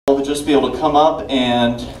just be able to come up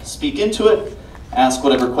and speak into it, ask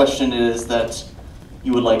whatever question it is that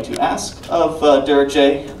you would like to ask of Derek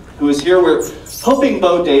J, who is here. We're hoping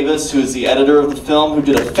Bo Davis, who is the editor of the film, who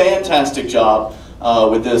did a fantastic job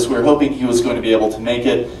with this, we're hoping he was going to be able to make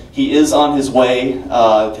it. He is on his way,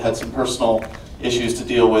 had some personal issues to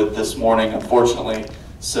deal with this morning, unfortunately,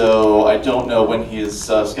 so I don't know when he is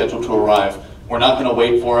scheduled to arrive. We're not going to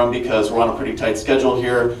wait for him because we're on a pretty tight schedule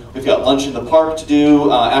here. We've got lunch in the park to do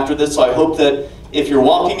after this, so I hope that if you're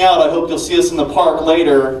walking out, I hope you'll see us in the park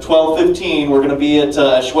later, 12:15. We're going to be at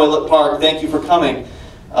Schwelet Park. Thank you for coming.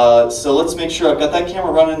 So let's make sure I've got that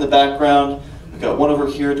camera running in the background. We've got one over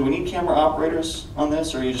here. Do we need camera operators on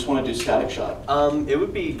this, or you just want to do static shot? It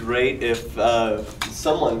would be great if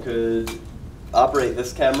someone could operate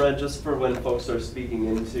this camera just for when folks are speaking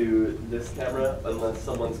into this camera, unless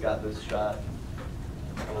someone's got this shot.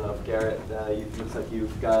 I don't know if Garrett, it looks like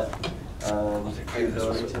you've got I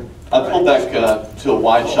pulled back to a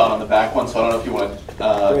wide shot on the back one, so I don't know if you want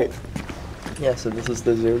Great. Yeah, so this is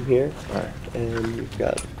the zoom here. And you've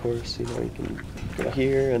got, of course, you can go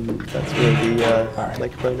here, and that's where the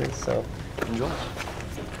microphone is, so enjoy.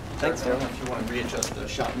 Thanks, I don't know if you want to readjust the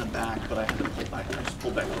shot in the back, but I had to pull back. I just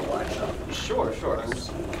pulled back to a wide shot. Sure, sure. I'm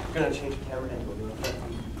just going to change the camera angle.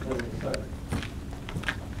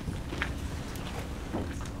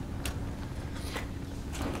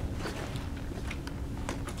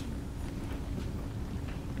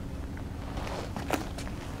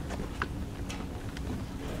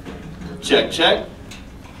 Check, check.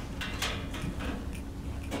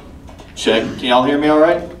 Check. Can y'all hear me all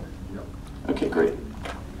right? Yep. Okay, great.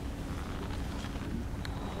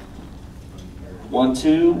 1,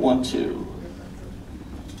 2, 1, 2.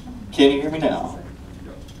 Can you hear me now?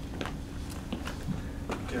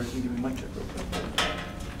 Derek, can you give me my check real quick?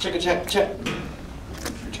 Check it, check, check.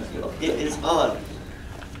 It is on.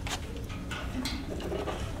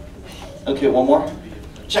 Okay, one more.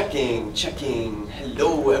 Checking, checking.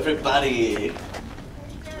 Hello, everybody.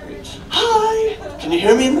 Hi. Can you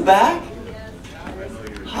hear me in the back?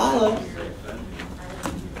 Hello.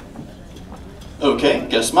 Okay,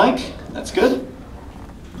 guest mic. That's good.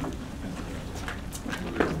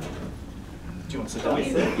 Do you want to sit down?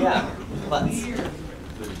 Yeah.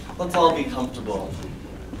 Let's all be comfortable.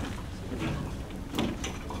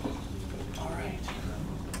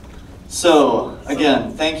 So,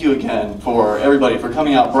 again, thank you again for everybody for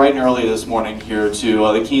coming out bright and early this morning here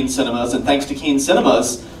to the Keene Cinemas, and thanks to Keene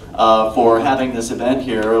Cinemas for having this event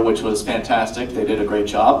here, which was fantastic. They did a great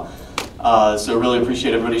job. So really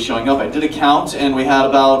appreciate everybody showing up. I did a count, and we had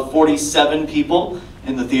about 47 people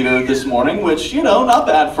in the theater this morning, which, not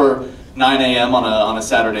bad for 9 a.m. on a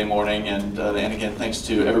Saturday morning, and again, thanks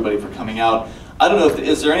to everybody for coming out. I don't know,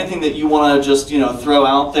 is there anything that you want to just, throw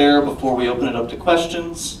out there before we open it up to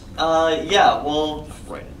questions? Yeah, well,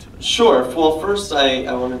 right into it. Sure. Well, first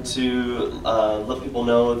I wanted to let people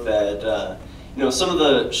know that some of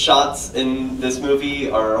the shots in this movie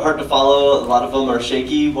are hard to follow. A lot of them are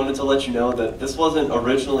shaky. Wanted to let you know that this wasn't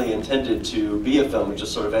originally intended to be a film. It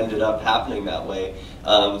just sort of ended up happening that way.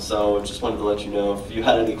 So just wanted to let you know if you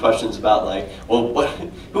had any questions about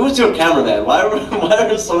who was your cameraman? Why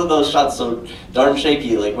are some of those shots so darn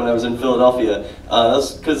shaky? Like when I was in Philadelphia,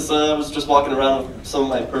 that's because I was just walking around with some of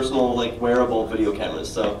my personal wearable video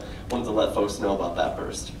cameras. So wanted to let folks know about that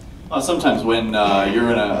first. Sometimes when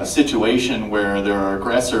you're in a situation where there are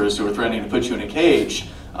aggressors who are threatening to put you in a cage,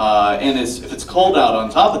 and if it's cold out on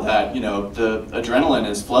top of that, the adrenaline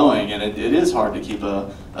is flowing, and it is hard to keep a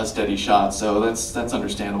steady shot. So that's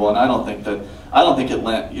understandable, and I don't think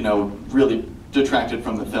it really detracted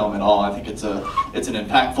from the film at all. I think it's an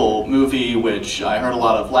impactful movie, which I heard a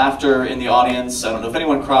lot of laughter in the audience. I don't know if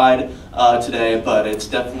anyone cried today, but it's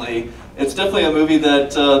definitely a movie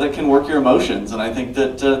that can work your emotions, and I think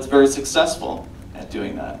that it's very successful at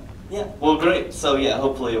doing that. Yeah, well, great. So yeah,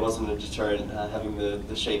 hopefully it wasn't a deterrent having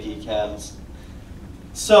the shaky cams.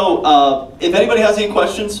 So if anybody has any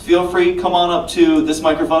questions, feel free, come on up to this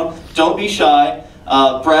microphone. Don't be shy.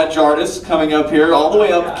 Brad Jardis coming up here, all the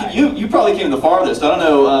way up. You probably came the farthest. I don't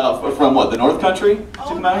know, from what, the North Country to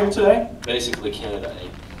come out here today? Basically Canada.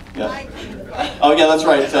 Yeah. Oh yeah, that's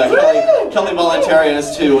right. Kelly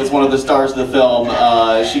Voluntarius too was one of the stars of the film.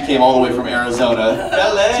 She came all the way from Arizona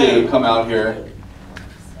to come out here.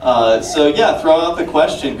 So yeah, throw out the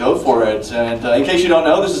question, go for it. And in case you don't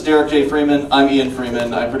know, this is Derek J. Freeman. I'm Ian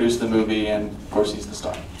Freeman. I produced the movie, and of course he's the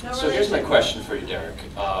star. So here's my question for you, Derek.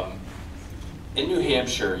 In New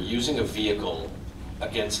Hampshire, using a vehicle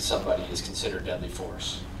against somebody is considered deadly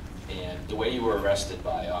force. And the way you were arrested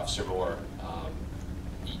by Officer Moore,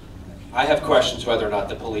 I have questions whether or not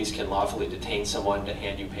the police can lawfully detain someone to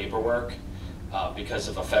hand you paperwork because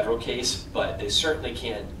of a federal case, but they certainly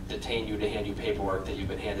can't detain you to hand you paperwork that you've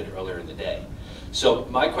been handed earlier in the day. So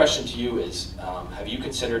my question to you is, have you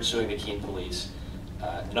considered suing the Keene police?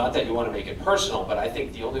 Not that you want to make it personal, but I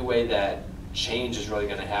think the only way that change is really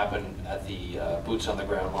going to happen at the boots on the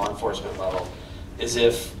ground law enforcement level is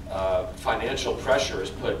if financial pressure is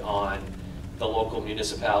put on the local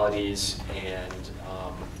municipalities, and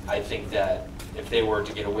I think that if they were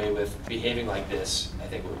to get away with behaving like this, I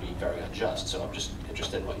think it would be very unjust. So I'm just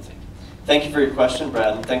interested in what you think. Thank you for your question,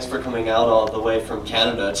 Brad, and thanks for coming out all the way from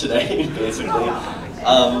Canada today, basically.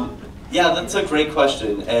 Yeah, that's a great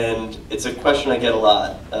question, and it's a question I get a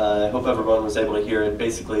lot. I hope everyone was able to hear it.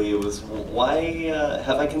 Basically, it was, why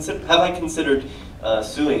have I considered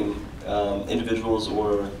suing individuals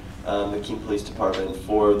or the Keene Police Department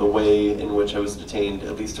for the way in which I was detained,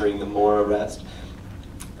 at least during the Moore arrest,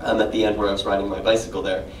 at the end where I was riding my bicycle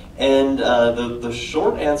there. And the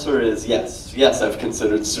short answer is yes. Yes, I've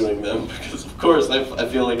considered suing them, because of course I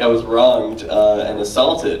feel like I was wronged and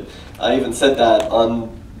assaulted. I even said that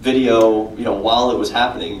on video, you know, while it was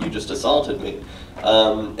happening. You just assaulted me.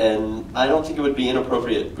 And I don't think it would be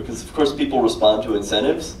inappropriate, because of course people respond to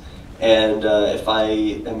incentives, and if I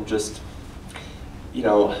am just, you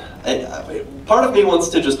know, part of me wants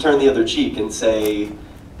to just turn the other cheek and say,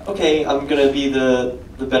 okay, I'm going to be the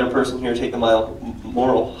better person here, take the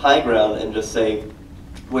moral high ground, and just say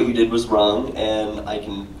what you did was wrong, and I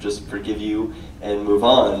can just forgive you and move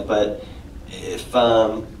on. But if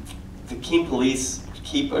the Keene police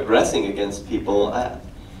keep aggressing against people, I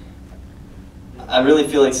really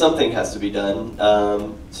feel like something has to be done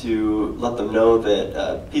to let them know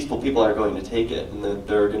that peaceful people are going to take it, and that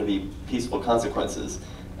there are going to be peaceful consequences.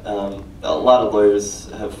 A lot of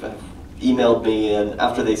lawyers have emailed me, and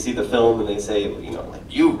after they see the film, and they say, you know, like,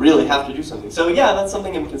 you really have to do something. So yeah, that's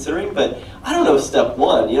something I'm considering, but I don't know step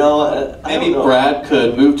one, you know. Maybe Brad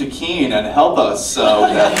could move to Keene and help us with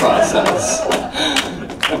that process.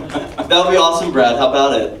 That would be awesome, Brad. How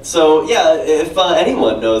about it? So yeah, if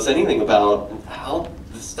anyone knows anything about how,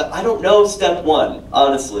 I don't know step one,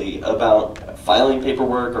 honestly, about filing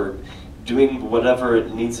paperwork or doing whatever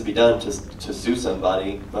it needs to be done to sue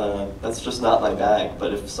somebody. That's just not my bag.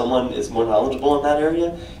 But if someone is more knowledgeable in that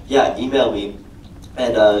area, yeah, email me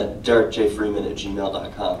at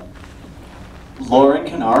derekjfreeman@gmail.com. Lauren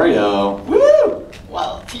Canario. Woo!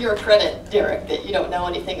 Well, to your credit, Derek, that you don't know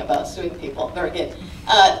anything about suing people. Very good.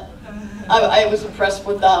 I was impressed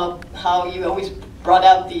with how you always brought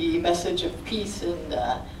out the message of peace and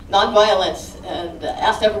nonviolence, and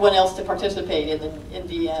asked everyone else to participate in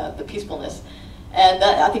the peacefulness. And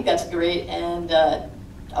I think that's great. And I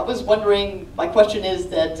was wondering, my question is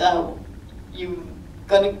that you're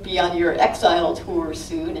going to be on your exile tour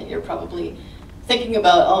soon, and you're probably thinking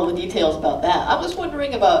about all the details about that. I was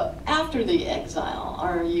wondering about after the exile.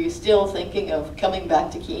 Are you still thinking of coming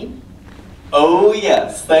back to Keene? Oh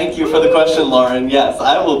yes, thank you for the question, Lauren. Yes,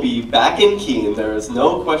 I will be back in Keene. There is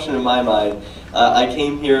no question in my mind. I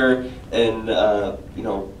came here and, you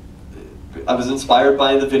know, I was inspired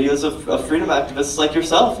by the videos of freedom activists like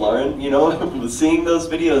yourself, Lauren. You know, seeing those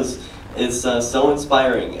videos is so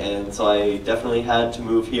inspiring, and so I definitely had to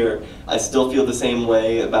move here. I still feel the same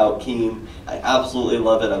way about Keene. I absolutely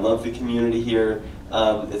love it. I love the community here.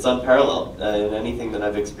 It's unparalleled in anything that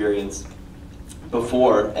I've experienced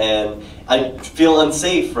before, and I feel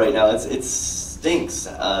unsafe right now. It stinks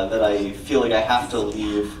that I feel like I have to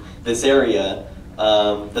leave this area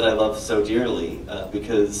that I love so dearly,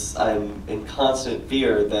 because I'm in constant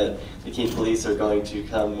fear that the Keene police are going to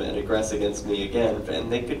come and aggress against me again,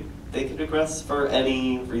 and they could aggress for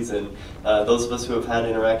any reason. Those of us who have had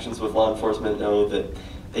interactions with law enforcement know that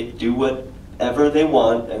they do whatever they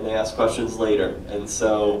want, and they ask questions later, and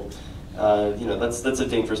so you know, that's a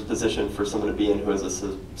dangerous position for someone to be in who has a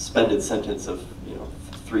suspended sentence of, you know,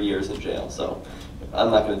 3 years in jail. So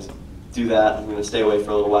I'm not going to do that. I'm going to stay away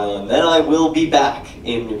for a little while, and then I will be back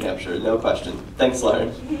in New Hampshire, no question. Thanks,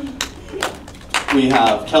 Lauren. We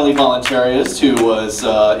have Kelly Voluntarius, who was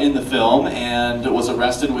in the film and was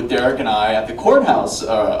arrested with Derek and I at the courthouse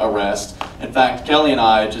arrest. In fact, Kelly and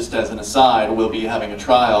I, just as an aside, will be having a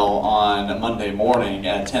trial on Monday morning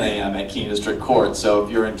at 10 a.m. at Keene District Court. So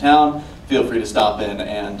if you're in town, feel free to stop in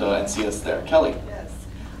and see us there. Kelly. Yes.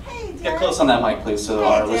 Hey, Derek. Get close on that mic, please, so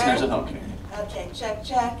our listeners at home can hear you. Okay, check,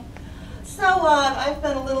 check. So I've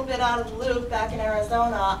been a little bit out of the loop back in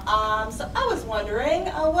Arizona, so I was wondering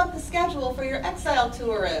what the schedule for your exile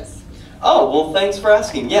tour is. Oh, well, thanks for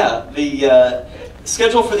asking. Yeah, the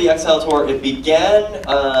schedule for the exile tour, it began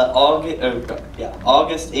August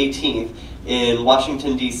 18th. in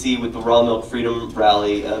Washington, D.C. with the Raw Milk Freedom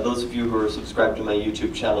Rally. Those of you who are subscribed to my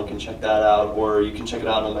YouTube channel can check that out, or you can check it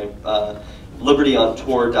out on my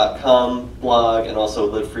libertyontour.com blog and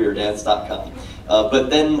also livefreeordance.com. But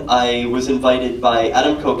then I was invited by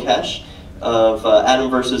Adam Kokesh of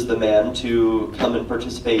Adam vs. the Man to come and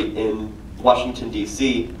participate in Washington,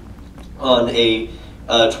 D.C. on a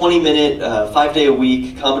 20-minute,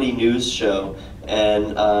 5-day-a-week comedy news show.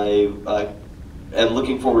 And I am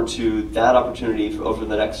looking forward to that opportunity over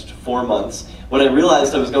the next 4 months. When I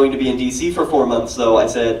realized I was going to be in DC for 4 months, though, I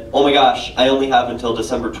said, oh my gosh, I only have until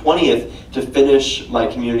December 20th to finish my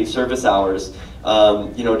community service hours,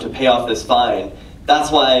 to pay off this fine.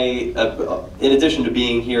 That's why, in addition to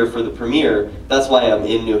being here for the premiere, that's why I'm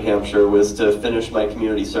in New Hampshire, was to finish my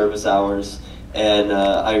community service hours. And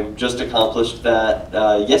I just accomplished that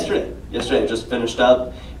yesterday. Yesterday I just finished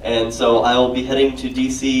up. And so I'll be heading to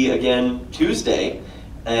DC again Tuesday,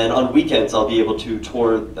 and on weekends I'll be able to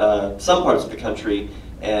tour some parts of the country,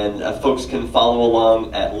 and folks can follow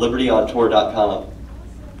along at libertyontour.com.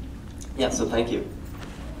 Yeah, so thank you.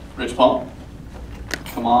 Rich Paul,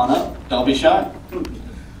 come on up, don't be shy.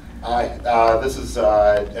 Hi, this is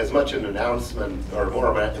as much an announcement, or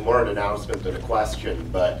more an announcement than a question,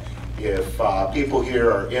 but if people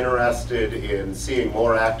here are interested in seeing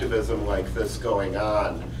more activism like this going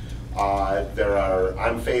on,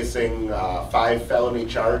 I'm facing 5 felony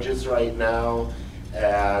charges right now,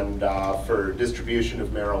 and for distribution of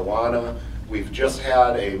marijuana. We've just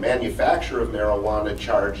had a manufacturer of marijuana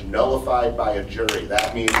charge nullified by a jury.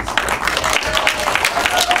 That means,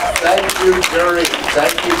 thank you, jury.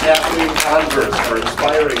 Thank you, Kathleen Converse, for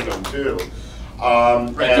inspiring them too.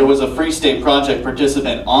 There was a Free State Project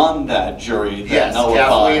participant on that jury that yes,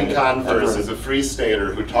 nullified. Kathleen Converse is a Free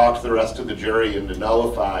Stater who talked the rest of the jury into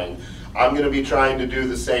nullifying. I'm going to be trying to do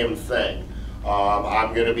the same thing.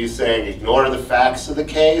 I'm going to be saying ignore the facts of the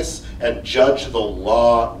case and judge the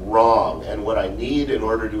law wrong. And what I need in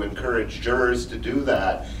order to encourage jurors to do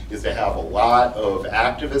that is to have a lot of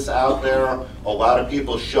activists out there, a lot of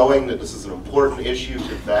people showing that this is an important issue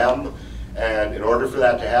to them. And in order for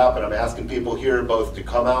that to happen, I'm asking people here both to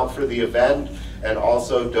come out for the event and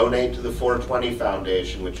also donate to the 420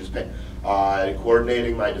 Foundation, which is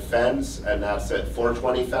coordinating my defense, and that's at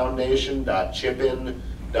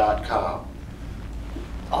 420foundation.chipin.com.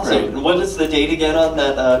 Awesome. And what is the date again on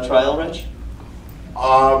that trial, Rich?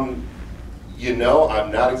 You know, I'm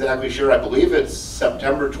not exactly sure. I believe it's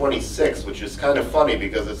September 26th, which is kind of funny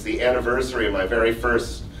because it's the anniversary of my very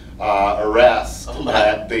first arrest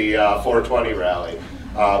at the 420 rally.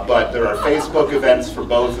 But there are Facebook events for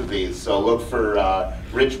both of these, so look for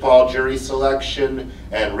Rich Paul jury selection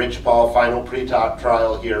and Rich Paul final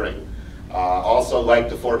pre-trial hearing. Also like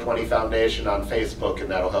the 420 Foundation on Facebook, and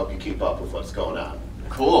that'll help you keep up with what's going on.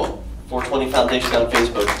 Cool. 420 Foundation on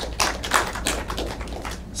Facebook.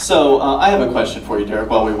 So I have a question for you,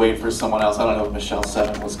 Derek, while we wait for someone else. I don't know if Michelle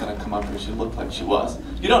Seven was going to come up here. She looked like she was.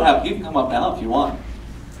 You can come up now if you want.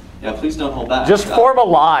 Yeah, please don't hold back. Just form a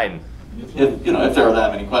line. If there are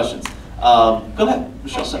that many questions. Go ahead,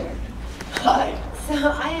 Michelle Seven. Hi. So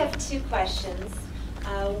I have 2 questions.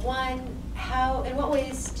 One, in what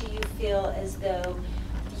ways do you feel as though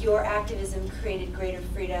your activism created greater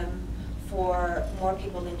freedom for more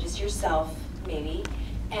people than just yourself, maybe?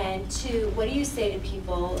 And 2, what do you say to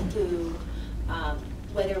people who,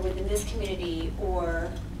 whether within this community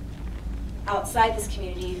or outside this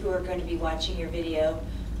community, who are going to be watching your video,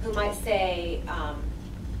 who might say, I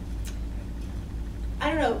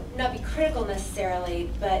don't know, not be critical necessarily,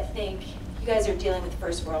 but think you guys are dealing with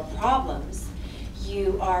first world problems.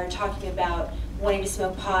 You are talking about wanting to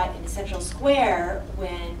smoke pot in Central Square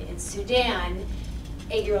when in Sudan,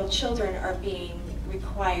 8-year-old children are being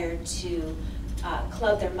required to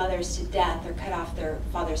club their mothers to death or cut off their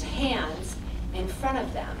father's hands in front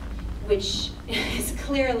of them, which is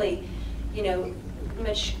clearly,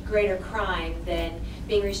 much greater crime than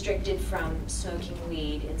being restricted from smoking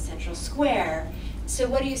weed in Central Square. So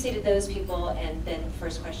what do you say to those people? And then the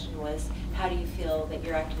first question was, how do you feel that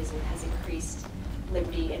your activism has increased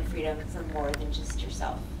liberty and freedom for more than just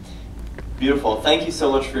yourself? Beautiful. Thank you so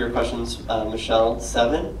much for your questions, Michelle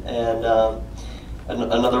Seven, and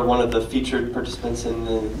another one of the featured participants in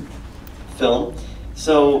the film.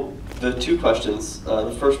 So the 2 questions.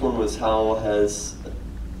 The first one was, how has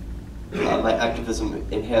my activism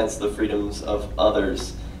enhanced the freedoms of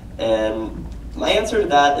others? And my answer to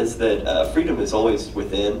that is that freedom is always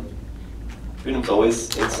within. Freedom's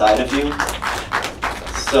always inside of you.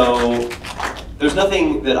 So there's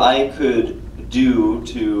nothing that I could do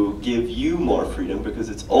to give you more freedom because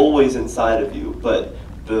it's always inside of you. But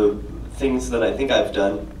the things that I think I've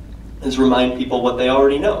done is remind people what they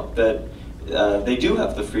already know, that they do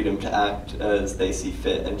have the freedom to act as they see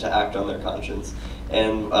fit and to act on their conscience.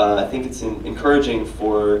 And I think it's encouraging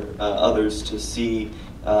for others to see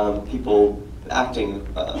people acting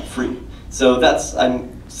free. So that's,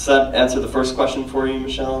 answered the first question for you,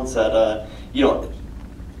 Michelle, and said, you know,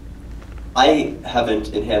 I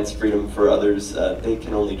haven't enhanced freedom for others. They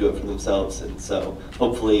can only do it for themselves. And so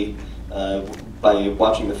hopefully by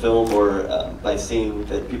watching the film or by seeing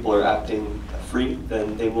that people are acting free,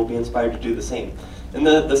 then they will be inspired to do the same. And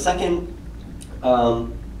the second,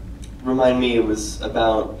 remind me, it was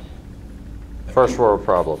about... First world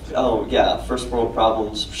problems. Oh yeah, first world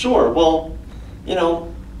problems. Sure, well, you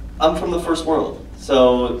know, I'm from the first world.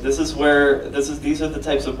 So these are the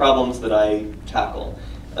types of problems that I tackle.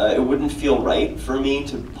 It wouldn't feel right for me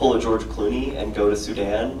to pull a George Clooney and go to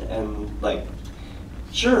Sudan and, like,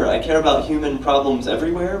 sure, I care about human problems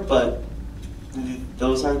everywhere, but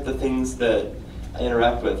those aren't the things that I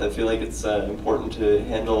interact with. I feel like it's important to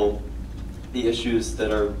handle the issues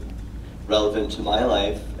that are relevant to my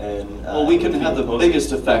life. And well, we can have the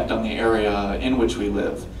biggest effect on the area in which we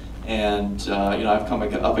live. And you know, I've come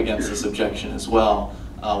up against this objection as well.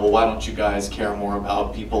 Well, why don't you guys care more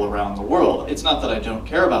about people around the world? It's not that I don't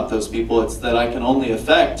care about those people, it's that I can only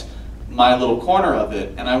affect my little corner of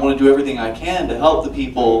it, and I want to do everything I can to help the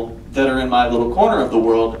people that are in my little corner of the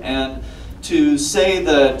world. And to say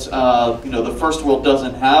that you know, the first world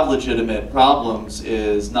doesn't have legitimate problems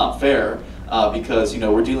is not fair, because you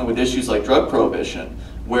know, we're dealing with issues like drug prohibition,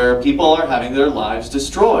 where people are having their lives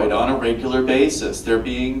destroyed on a regular basis. They're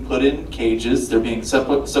being put in cages, they're being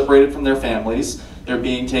separated from their families, they're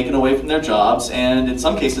being taken away from their jobs, and in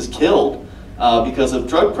some cases killed because of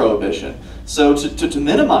drug prohibition. So to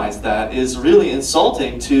minimize that is really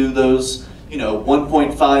insulting to those, you know,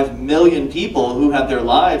 1.5 million people who had their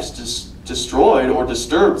lives destroyed or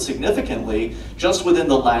disturbed significantly just within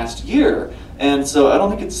the last year. And so I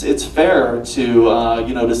don't think it's fair to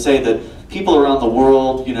you know, to say that people around the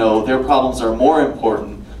world, you know, their problems are more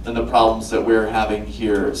important than the problems that we're having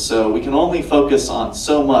here. So we can only focus on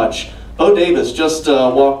so much. Bo Davis just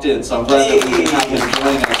walked in, so I'm glad that we can have him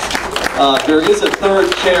join us. There is a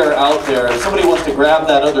third chair out there. If somebody wants to grab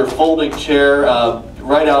that other folding chair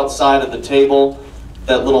right outside of the table,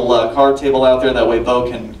 that little card table out there, that way Bo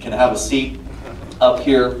can have a seat up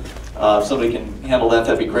here. If somebody can handle that,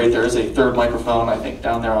 that'd be great. There is a third microphone, I think,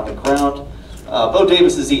 down there on the ground. Bo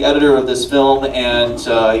Davis is the editor of this film, and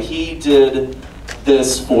he did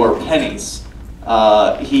this for pennies.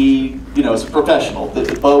 He, you know, is a professional.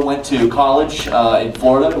 Bo went to college in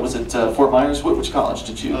Florida. Was it Fort Myers? Which college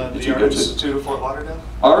did you go to? Art Institute of Fort Lauderdale.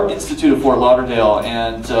 Art Institute of Fort Lauderdale,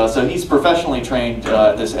 and so he's professionally trained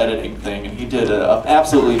at this editing thing, and he did an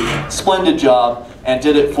absolutely splendid job, and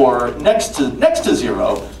did it for next to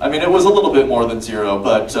zero. I mean, it was a little bit more than zero,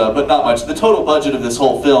 but not much. The total budget of this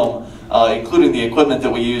whole film, including the equipment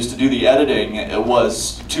that we used to do the editing, it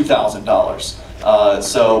was $2,000.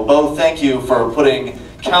 So Bo, thank you for putting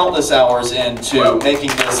countless hours into making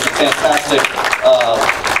this fantastic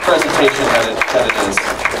presentation that it is.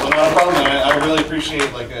 Well, not a problem. I really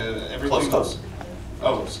appreciate like everything. Close.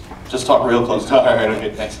 Oh, just talk real close. All right,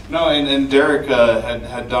 okay, thanks. no, and Derek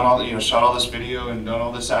had done all, you know, shot all this video and done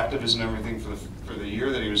all this activism and everything for the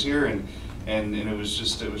year that he was here, and it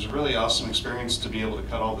was a really awesome experience to be able to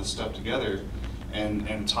cut all this stuff together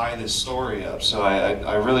and tie this story up. So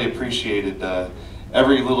I really appreciated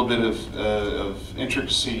every little bit of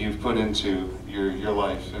intricacy you've put into your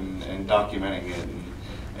life and documenting it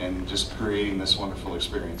and just creating this wonderful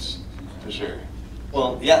experience to share.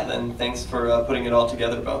 Well, yeah, then thanks for putting it all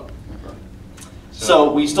together, Bo.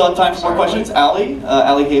 So we still have time for more questions. Allie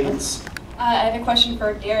Havens. I have a question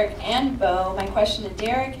for Derek and Bo. My question to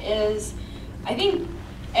Derek is, I think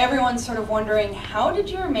everyone's sort of wondering, how did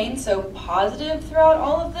you remain so positive throughout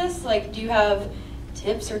all of this? Like, do you have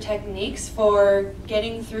tips or techniques for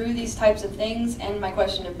getting through these types of things? And my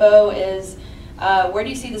question to Bo is, where do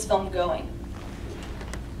you see this film going?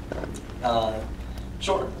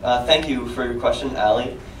 Sure. Thank you for your question,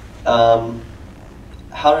 Allie.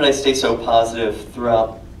 How did I stay so positive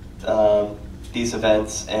throughout these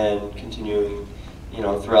events and continuing, you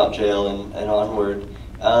know, throughout jail and onward?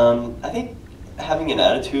 I think having an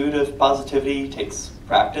attitude of positivity takes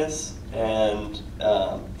practice and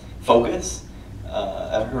focus.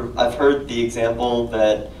 I've heard the example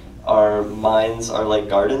that our minds are like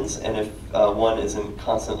gardens, and if one isn't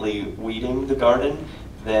constantly weeding the garden,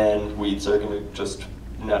 then weeds are going to just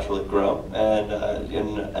naturally grow, and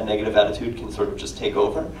a negative attitude can sort of just take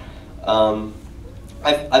over.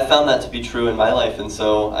 I found that to be true in my life, and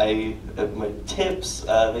so my tips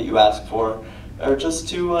that you asked for are just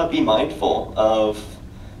to be mindful of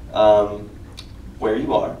where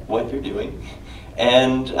you are, what you're doing,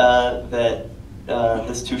 and that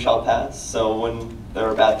this too shall pass. So when there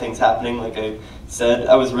are bad things happening, like I said,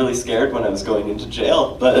 I was really scared when I was going into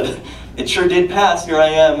jail, but it sure did pass. Here I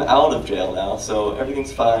am out of jail now, so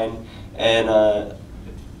everything's fine, and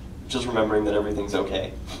just remembering that everything's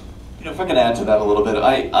okay. You know, if I can add to that a little bit,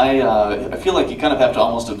 I feel like you kind of have to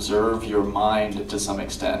almost observe your mind to some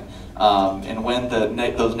extent. And when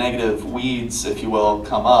those negative weeds, if you will,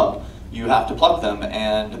 come up, you have to pluck them.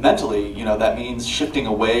 And mentally, you know, that means shifting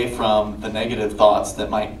away from the negative thoughts that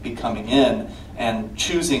might be coming in and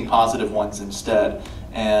choosing positive ones instead.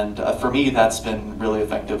 And for me, that's been really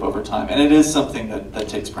effective over time. And it is something that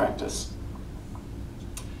takes practice.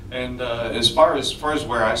 And as far as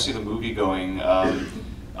where I see the movie going,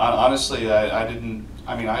 honestly,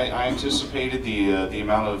 I anticipated the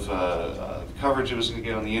amount of coverage it was going to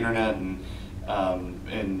get on the internet, and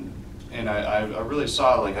I really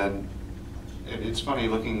saw, like, it's funny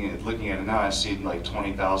looking at it now. I see like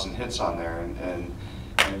 20,000 hits on there, and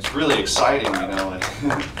it's really exciting, you know. Like,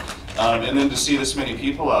 and then to see this many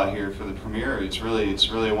people out here for the premiere, it's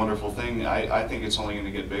really a wonderful thing. I think it's only going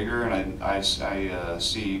to get bigger, and I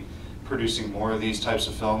see producing more of these types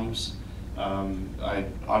of films.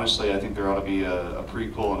 Honestly, I think there ought to be a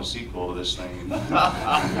prequel and a sequel to this thing.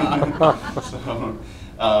 So,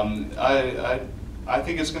 I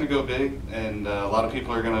think it's going to go big, and a lot of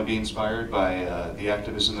people are going to be inspired by the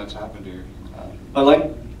activism that's happened here.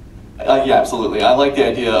 Yeah, absolutely. I like the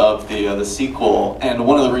idea of the sequel, and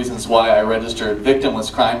one of the reasons why I registered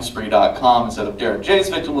victimlesscrimespree.com instead of Derek J's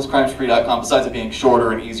victimlesscrimespree.com, besides it being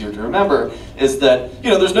shorter and easier to remember, is that, you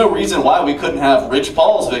know, there's no reason why we couldn't have Rich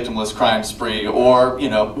Paul's Victimless Crime Spree, or, you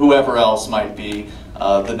know, whoever else might be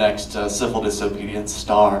the next civil disobedience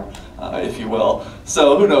star, if you will.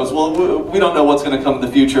 So who knows? Well, we don't know what's going to come in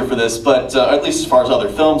the future for this, but at least as far as other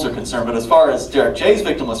films are concerned. But as far as Derek J's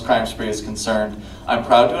Victimless Crime Spree is concerned, I'm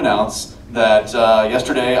proud to announce that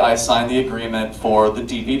yesterday I signed the agreement for the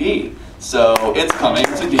DVD. So it's coming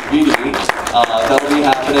to DVD. That'll be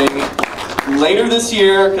happening later this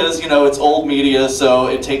year, because, you know, it's old media, so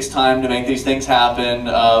it takes time to make these things happen.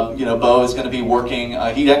 You know, Bo is going to be working.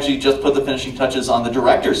 He actually just put the finishing touches on the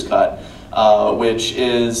director's cut, which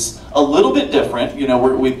is a little bit different. You know,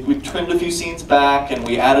 we trimmed a few scenes back and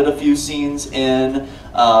we added a few scenes in.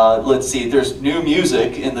 Let's see, there's new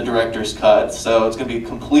music in the director's cut, so it's going to be a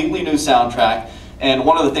completely new soundtrack. And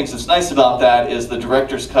one of the things that's nice about that is the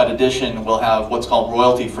director's cut edition will have what's called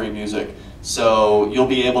royalty-free music. So you'll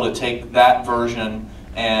be able to take that version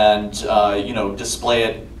and you know, display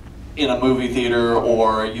it in a movie theater,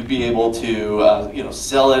 or you'd be able to you know,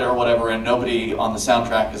 sell it or whatever, and nobody on the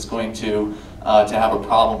soundtrack is going to have a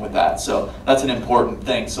problem with that. So that's an important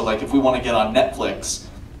thing. So like if we want to get on Netflix,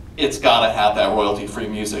 it's got to have that royalty-free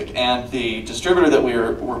music. And the distributor that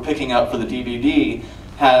we're picking up for the DVD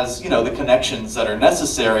has, you know, the connections that are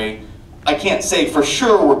necessary. I can't say for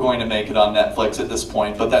sure we're going to make it on Netflix at this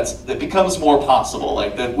point, but it becomes more possible.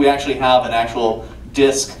 Like that we actually have an actual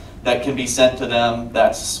disc that can be sent to them.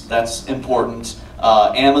 That's important.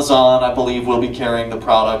 Amazon, I believe, will be carrying the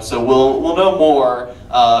product, so we'll know more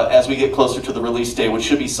as we get closer to the release date, which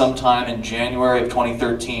should be sometime in January of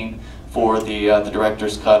 2013 for the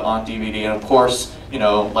director's cut on DVD. And of course, you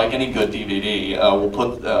know, like any good DVD, we'll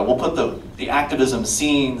put the activism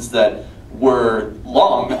scenes that were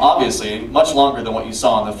long, obviously, much longer than what you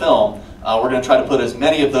saw in the film. We're going to try to put as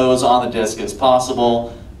many of those on the disc as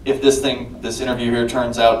possible. If this interview here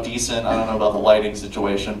turns out decent, I don't know about the lighting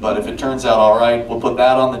situation, but if it turns out all right, we'll put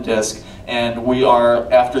that on the disc. And we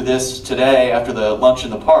are, after this today, after the lunch in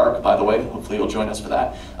the park, by the way, hopefully you'll join us for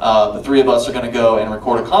that, the three of us are going to go and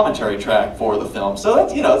record a commentary track for the film. So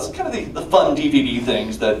that's, you know, it's kind of the fun DVD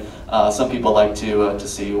things that some people like to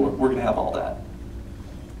see. We're going to have all that.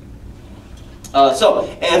 So,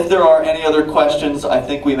 if there are any other questions, I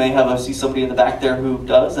think we may see somebody in the back there who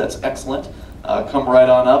does. That's excellent. Come right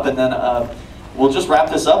on up, and then we'll just wrap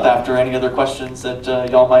this up after any other questions that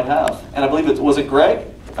y'all might have. And I believe was it Greg,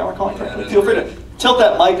 if I'm recalling correctly? Feel free to tilt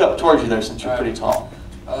that mic up towards you there, since you're pretty tall.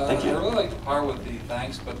 Thank you. I really like the part with the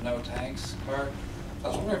thanks but no tanks part. I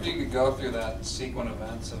was wondering if you could go through that sequence of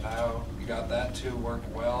events of how you got that to work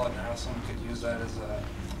well, and how someone could use that as a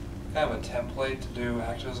kind of a template to do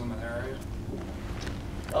activism in their area.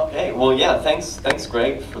 Okay, well, yeah, thanks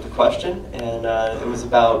Greg, for the question. And it was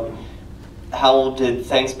about how did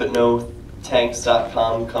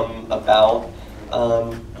thanksbutnotanks.com come about.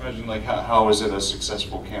 I imagine, like, how was it a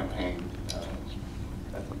successful campaign?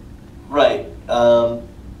 Right.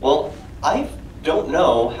 Well, I don't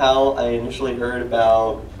know how I initially heard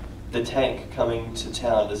about the tank coming to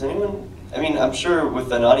town. Does anyone, I mean, I'm sure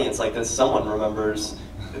with an audience like this, someone remembers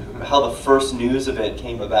how the first news of it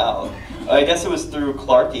came about. I guess it was through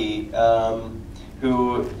Clarky,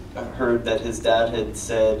 who heard that his dad had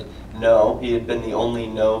said no. He had been the only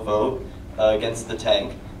no vote against the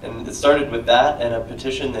tank. And it started with that and a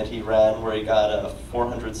petition that he ran where he got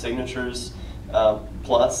 400 signatures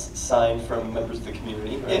plus signed from members of the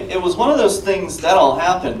community. Right? It was one of those things that all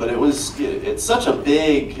happened, but it's such a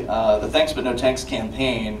big, the Thanks But No Tanks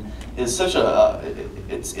campaign is such a,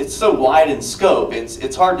 it's so wide in scope.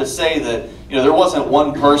 It's hard to say that, you know, there wasn't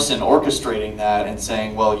one person orchestrating that and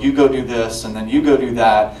saying, well, you go do this and then you go do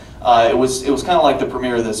that. It was kind of like the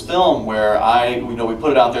premiere of this film where we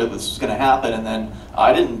put it out there that this was going to happen, and then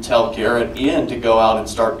I didn't tell Garrett Ian to go out and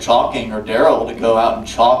start chalking, or Daryl to go out and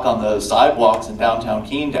chalk on the sidewalks in downtown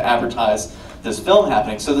Keene to advertise this film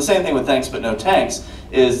happening. So the same thing with Thanks But No Tanks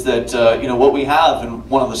is that what we have, and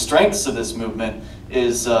one of the strengths of this movement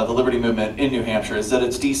is the Liberty Movement in New Hampshire, is that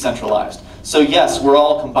it's decentralized. So yes, we're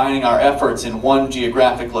all combining our efforts in one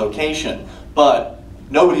geographic location, but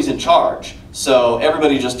nobody's in charge. So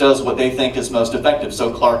everybody just does what they think is most effective.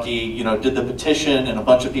 So Clarky, did the petition, and a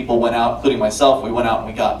bunch of people went out, including myself. We went out and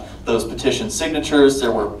we got those petition signatures.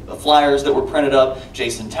 There were flyers that were printed up.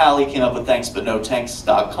 Jason Talley came up with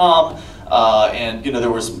thanksbutnotanks.com. And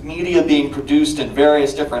there was media being produced in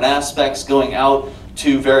various different aspects, going out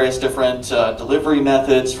to various different delivery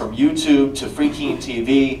methods, from YouTube to Free Keene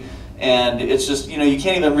TV. And it's just, you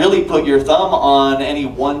can't even really put your thumb on any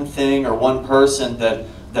one thing or one person that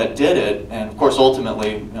did it. And of course,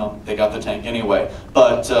 ultimately, they got the tank anyway.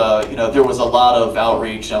 But there was a lot of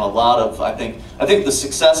outreach and a lot of, I think the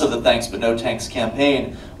success of the Thanks But No Tanks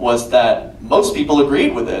campaign was that most people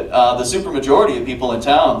agreed with it. The supermajority of people in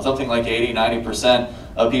town, something like 80–90%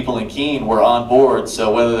 of people in Keene, were on board.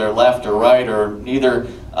 So whether they're left or right or neither,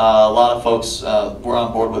 a lot of folks were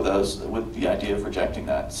on board with the idea of rejecting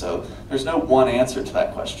that. So there's no one answer to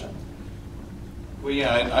that question. Well,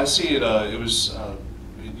 yeah, I see it. It was.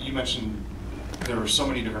 You mentioned there were so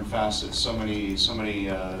many different facets, so many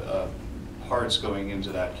parts going into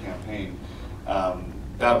that campaign.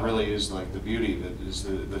 That really is like the beauty of it, is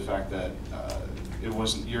the fact that it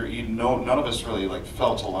wasn't none of us really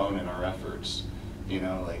felt alone in our efforts. We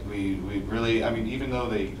really, even though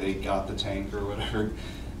they got the tank or whatever,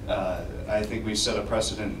 I think we set a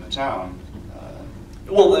precedent in the town.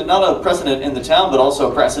 Well, not a precedent in the town, but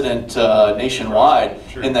also a precedent nationwide.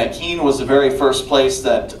 Sure. In that Keene was the very first place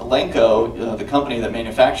that Lenco, the company that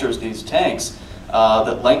manufactures these tanks,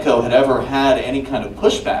 that Lenco had ever had any kind of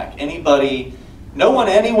pushback. No one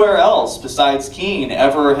anywhere else besides Keene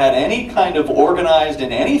ever had any kind of organized,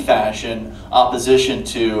 in any fashion, opposition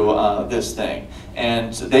to this thing.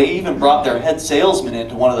 And they even brought their head salesman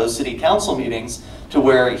into one of those city council meetings to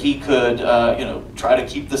where he could, try to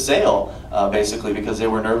keep the sale, basically, because they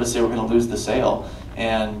were nervous they were going to lose the sale.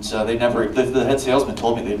 And the head salesman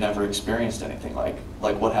told me they'd never experienced anything like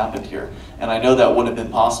what happened here. And I know that wouldn't have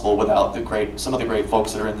been possible without some of the great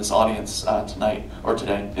folks that are in this audience tonight, or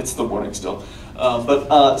today. It's the morning still.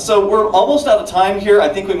 So we're almost out of time here. I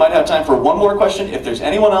think we might have time for one more question. If there's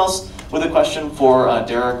anyone else with a question for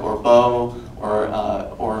Derek or Bo,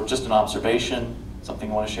 or just an observation, something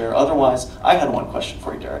you want to share. Otherwise, I had one question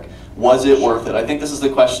for you, Derek. Was it worth it? I think this is the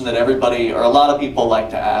question that everybody, or a lot of people,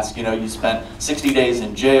 like to ask. You spent 60 days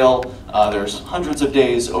in jail. There's hundreds of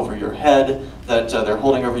days over your head that they're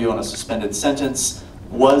holding over you on a suspended sentence.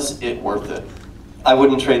 Was it worth it? I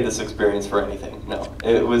wouldn't trade this experience for anything, no.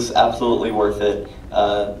 It was absolutely worth it.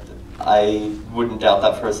 I wouldn't doubt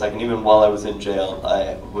that for a second. Even while I was in jail,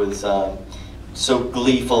 I was so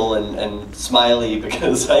gleeful and smiley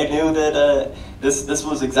because I knew that this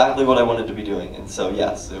was exactly what I wanted to be doing. And so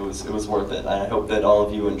yes, it was worth it. And I hope that all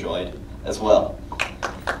of you enjoyed as well.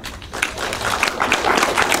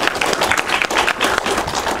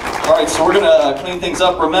 All right, so we're going to clean things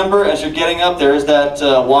up. Remember, as you're getting up, there's that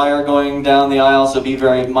wire going down the aisle, so be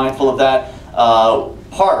very mindful of that.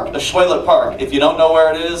 Schwelet Park. If you don't know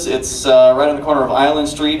where it is, it's right on the corner of Island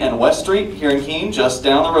Street and West Street here in Keene, just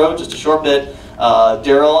down the road, just a short bit.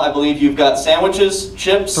 Daryl, I believe you've got sandwiches,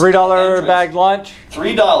 chips, $3 bag lunch.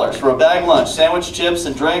 $3 for a bag lunch. Sandwich, chips,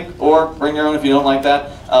 and drink, or bring your own if you don't like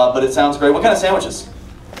that. But it sounds great. What kind of sandwiches?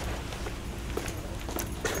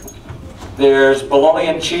 There's bologna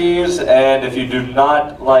and cheese, and if you do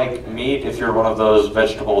not like meat, if you're one of those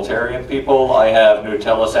vegetarian people, I have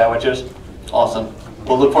Nutella sandwiches. Awesome.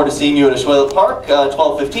 We'll look forward to seeing you at Schwelet Park,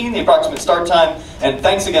 12:15, the approximate start time. And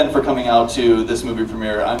thanks again for coming out to this movie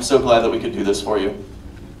premiere. I'm so glad that we could do this for you.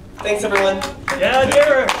 Thanks, everyone. Yeah,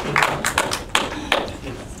 Derek.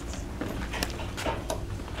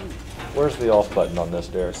 Where's the off button on this,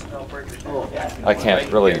 Derek? Oh, I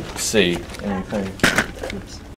can't really see anything.